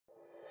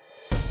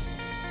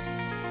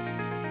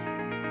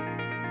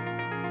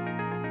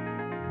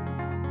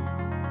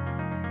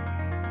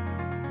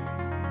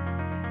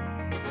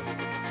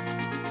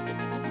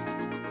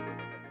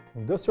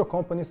Industrial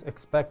companies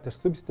expect their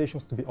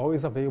substations to be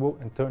always available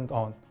and turned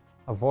on,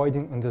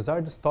 avoiding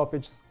undesired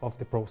stoppages of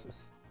the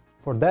process.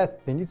 For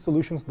that, they need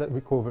solutions that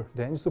recover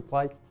the energy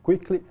supply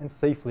quickly and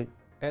safely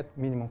at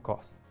minimum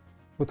cost.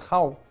 But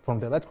how,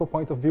 from the electrical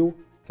point of view,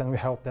 can we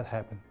help that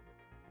happen?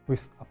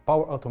 With a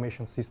power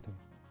automation system,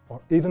 or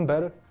even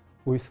better,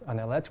 with an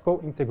electrical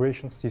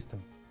integration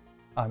system.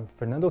 I'm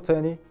Fernando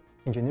Tani,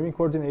 Engineering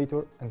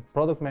Coordinator and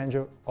Product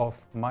Manager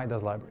of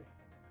MIDAS Library.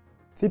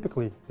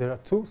 Typically, there are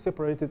two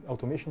separated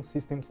automation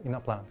systems in a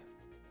plant.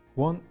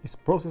 One is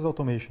process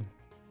automation,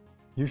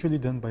 usually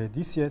done by a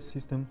DCS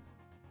system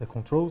that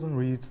controls and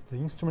reads the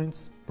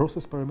instruments,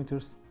 process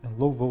parameters, and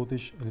low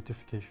voltage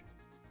electrification.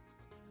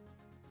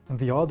 And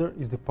the other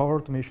is the power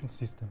automation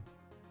system,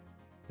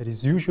 that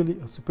is usually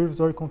a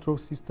supervisory control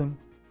system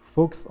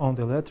focused on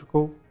the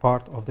electrical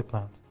part of the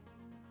plant.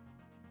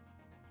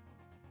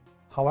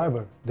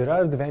 However, there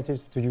are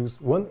advantages to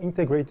use one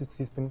integrated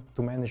system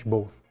to manage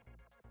both.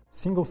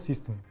 Single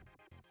system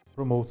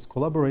promotes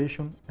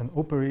collaboration and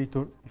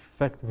operator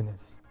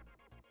effectiveness.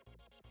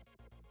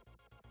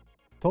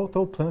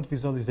 Total plant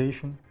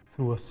visualization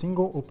through a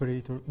single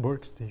operator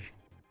workstation.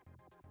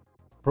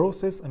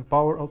 Process and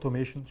power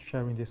automation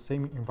sharing the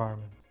same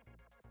environment.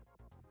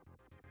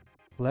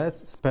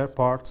 Less spare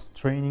parts,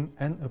 training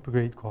and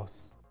upgrade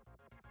costs.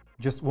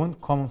 Just one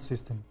common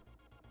system,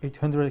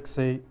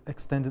 800XA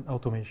extended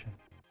automation.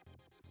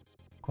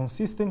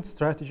 Consistent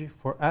strategy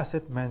for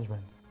asset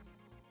management.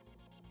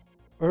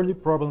 Early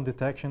problem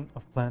detection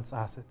of plant's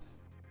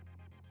assets.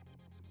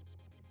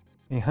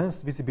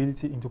 Enhanced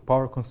visibility into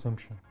power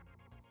consumption.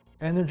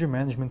 Energy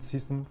management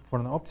system for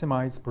an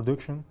optimized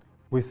production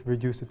with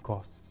reduced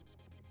costs.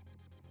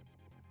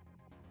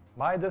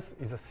 MIDAS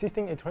is a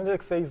System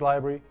 800XA's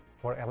library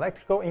for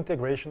electrical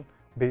integration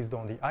based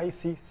on the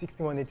IEC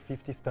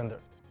 61850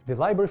 standard. The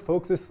library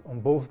focuses on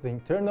both the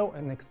internal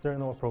and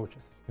external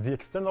approaches. The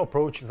external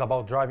approach is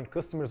about driving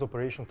customers'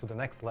 operation to the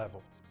next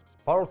level.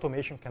 Power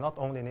automation cannot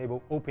only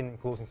enable opening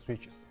and closing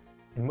switches.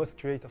 It must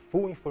create a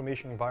full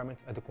information environment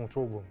at the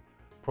control room,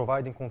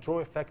 providing control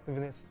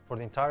effectiveness for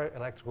the entire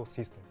electrical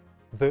system,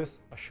 thus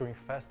assuring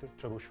faster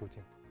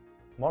troubleshooting.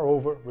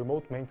 Moreover,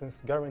 remote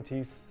maintenance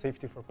guarantees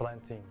safety for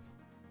plant teams,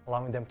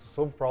 allowing them to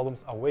solve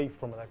problems away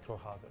from electrical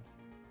hazard.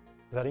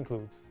 That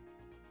includes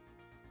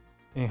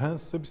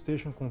enhanced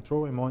substation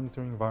control and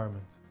monitoring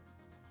environment,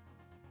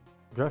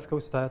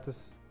 graphical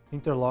status,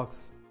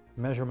 interlocks,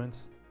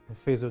 measurements, and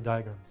phasor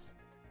diagrams.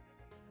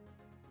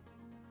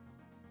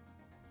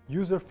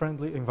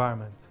 User-friendly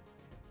environment,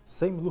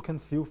 same look and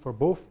feel for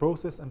both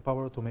process and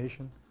power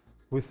automation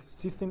with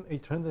System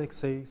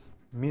 800XA's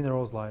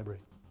Minerals library.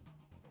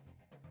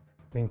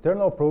 The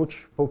internal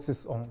approach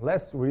focuses on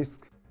less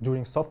risk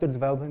during software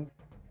development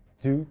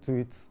due to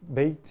its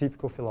Bay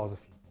typical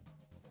philosophy.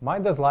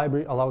 MIDAS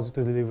library allows you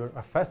to deliver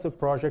a faster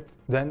project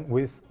than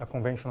with a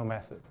conventional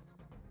method.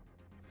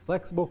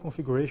 Flexible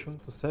configuration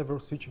to several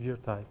switchgear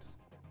types.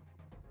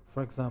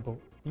 For example,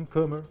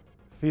 incomer,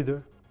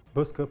 feeder,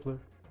 bus coupler,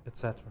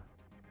 etc.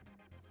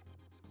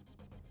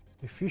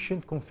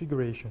 Efficient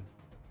configuration.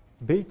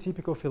 Bay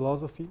typical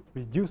philosophy,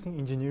 reducing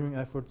engineering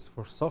efforts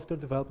for software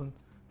development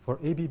for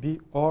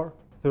ABB or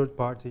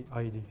third-party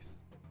IDs.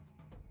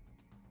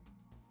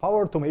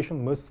 Power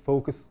automation must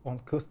focus on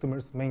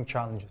customers' main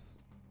challenges.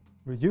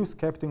 Reduce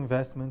capital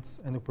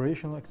investments and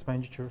operational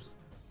expenditures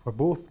for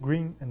both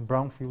green and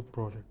brownfield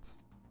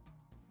projects.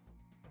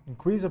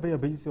 Increase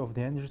availability of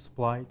the energy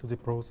supply to the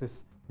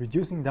process,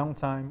 reducing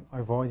downtime,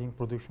 avoiding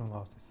production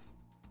losses.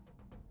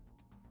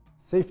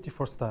 Safety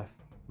for staff,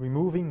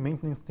 removing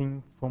maintenance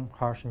team from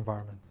harsh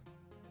environment.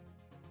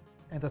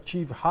 And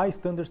achieve high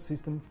standard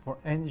system for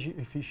energy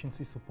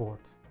efficiency support.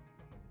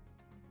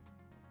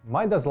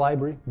 MIDAS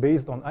library,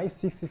 based on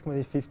IEC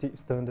 61850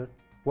 standard,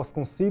 was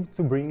conceived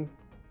to bring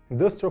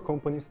industrial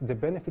companies the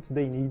benefits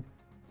they need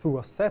through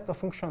a set of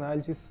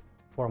functionalities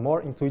for a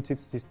more intuitive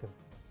system.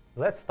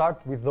 Let's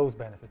start with those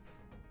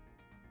benefits.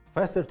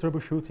 Faster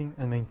troubleshooting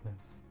and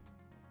maintenance.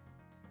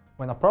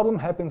 When a problem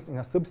happens in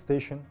a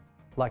substation,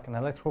 like an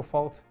electrical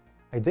fault,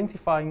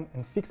 identifying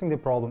and fixing the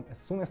problem as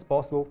soon as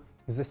possible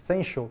is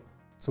essential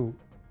to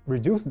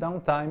reduce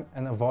downtime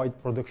and avoid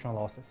production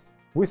losses.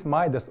 With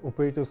MIDAS,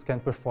 operators can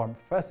perform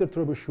faster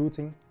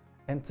troubleshooting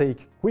and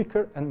take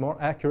quicker and more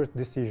accurate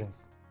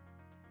decisions.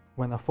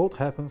 When a fault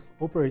happens,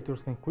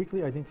 operators can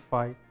quickly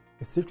identify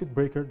a circuit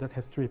breaker that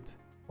has tripped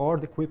or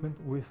the equipment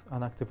with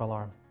an active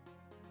alarm.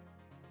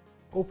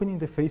 Opening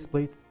the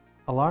faceplate,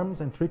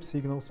 alarms and trip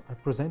signals are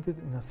presented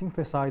in a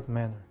synthesized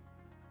manner,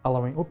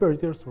 allowing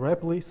operators to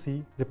rapidly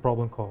see the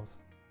problem cause.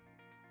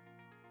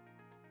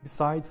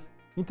 Besides,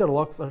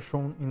 interlocks are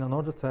shown in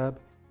another tab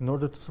in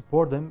order to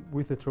support them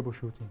with the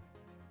troubleshooting.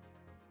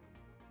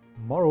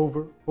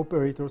 Moreover,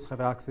 operators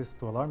have access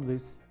to alarm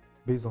lists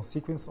based on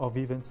sequence of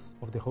events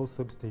of the whole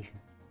substation,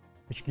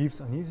 which gives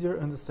an easier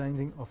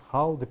understanding of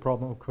how the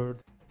problem occurred,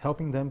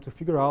 helping them to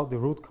figure out the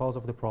root cause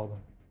of the problem.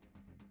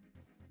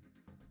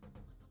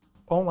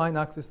 Online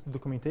access to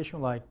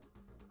documentation like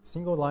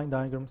single line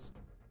diagrams,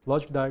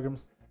 logic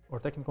diagrams, or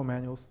technical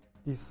manuals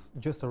is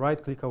just a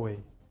right-click away.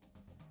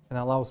 and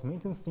allows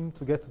maintenance team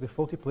to get to the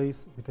faulty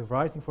place with the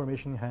right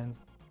information in hand,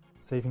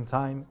 saving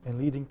time and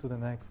leading to the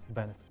next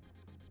benefit.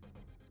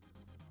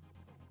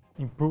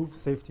 Improve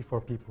safety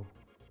for people.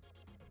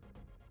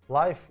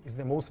 Life is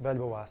the most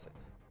valuable asset.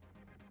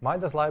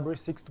 MIDAS Library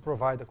seeks to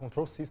provide a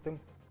control system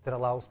that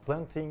allows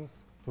plant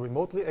teams to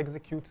remotely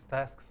execute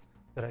tasks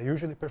that are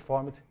usually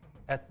performed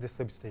at the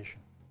substation.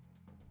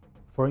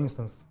 For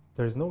instance,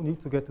 there is no need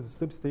to get to the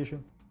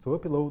substation to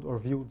upload or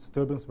view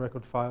disturbance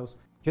record files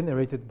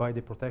generated by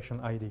the protection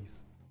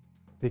IDs.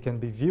 They can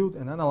be viewed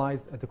and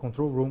analyzed at the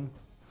control room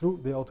through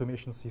the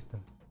automation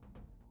system.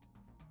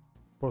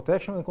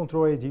 Protection and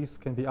control IDs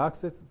can be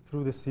accessed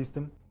through the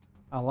system,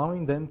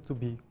 allowing them to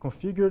be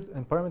configured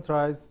and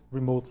parameterized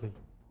remotely,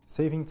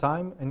 saving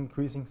time and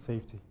increasing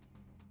safety.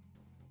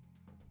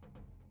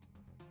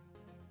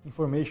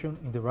 Information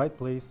in the right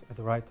place at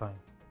the right time.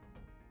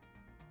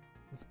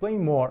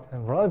 Displaying more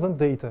and relevant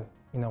data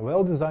in a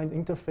well-designed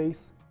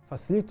interface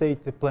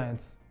facilitates the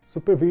plant's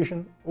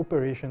supervision,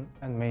 operation,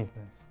 and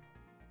maintenance.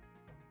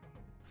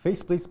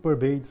 Faceplates per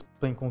bay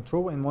displaying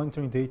control and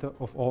monitoring data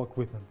of all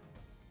equipment.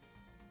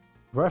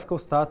 Graphical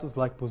status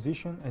like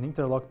position and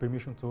interlock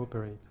permission to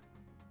operate.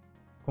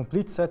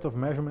 Complete set of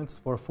measurements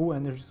for full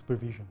energy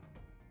supervision.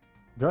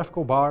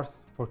 Graphical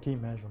bars for key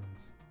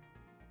measurements.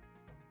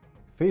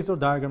 Phasor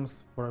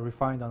diagrams for a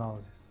refined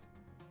analysis.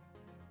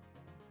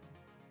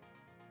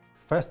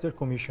 Faster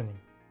commissioning.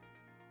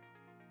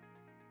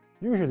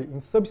 Usually in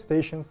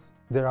substations,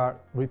 there are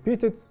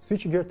repeated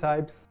switchgear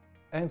types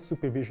and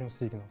supervision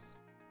signals.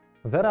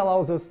 That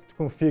allows us to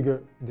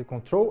configure the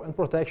control and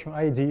protection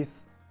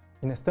IDs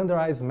in a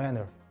standardized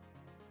manner,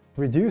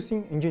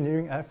 reducing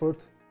engineering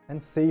effort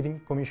and saving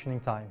commissioning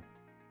time.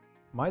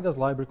 MIDAS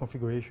library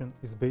configuration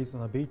is based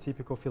on a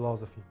bay-typical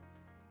philosophy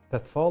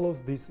that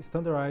follows this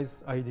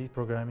standardized ID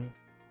programming,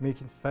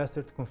 making it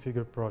faster to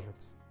configure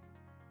projects.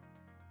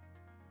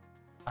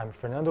 I'm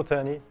Fernando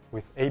Tani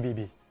with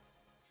ABB.